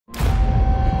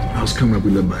house coming up, we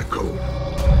live by code.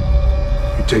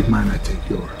 You take mine, I take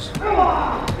yours.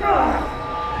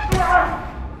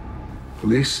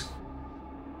 Police,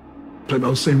 play by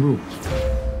those same rules.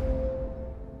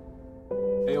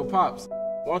 Hey, yo, Pops,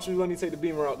 why don't you let me take the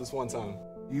Beamer out this one time?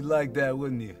 You'd like that,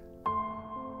 wouldn't you?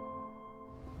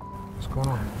 What's going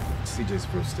on? CJ's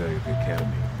first day at the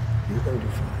academy. You're gonna do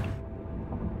fine.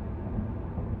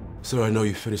 Sir, I know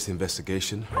you finished the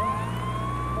investigation.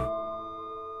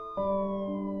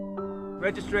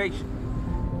 Registration.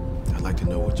 I'd like to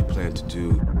know what you plan to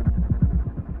do.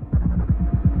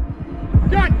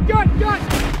 Gun!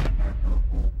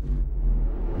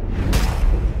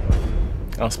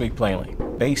 I'll speak plainly.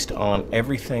 Based on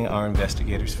everything our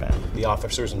investigators found, the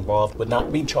officers involved would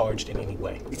not be charged in any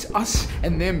way. It's us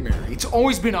and them, Mary. It's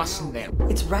always been us and them.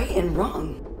 It's right and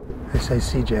wrong. They say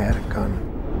CJ had a gun.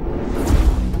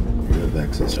 You have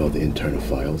access to all the internal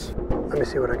files? Let me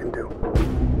see what I can do.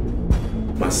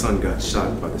 My son got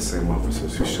shot by the same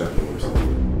officers who shot yours.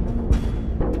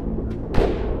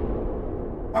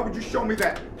 Why would you show me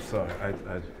that? Sorry,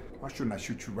 Why shouldn't I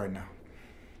shoot you right now?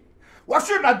 Why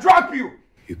shouldn't I drop you?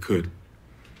 You could.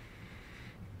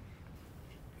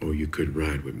 Or you could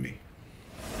ride with me.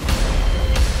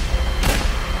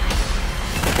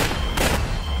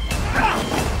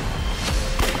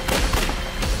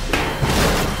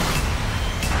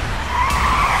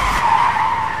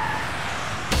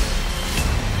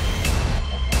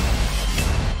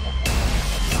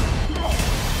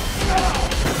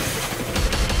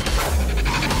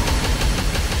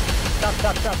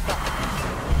 Stop.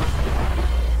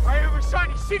 I have a son,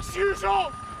 he's 6 years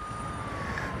old!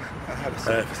 I have a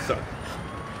son.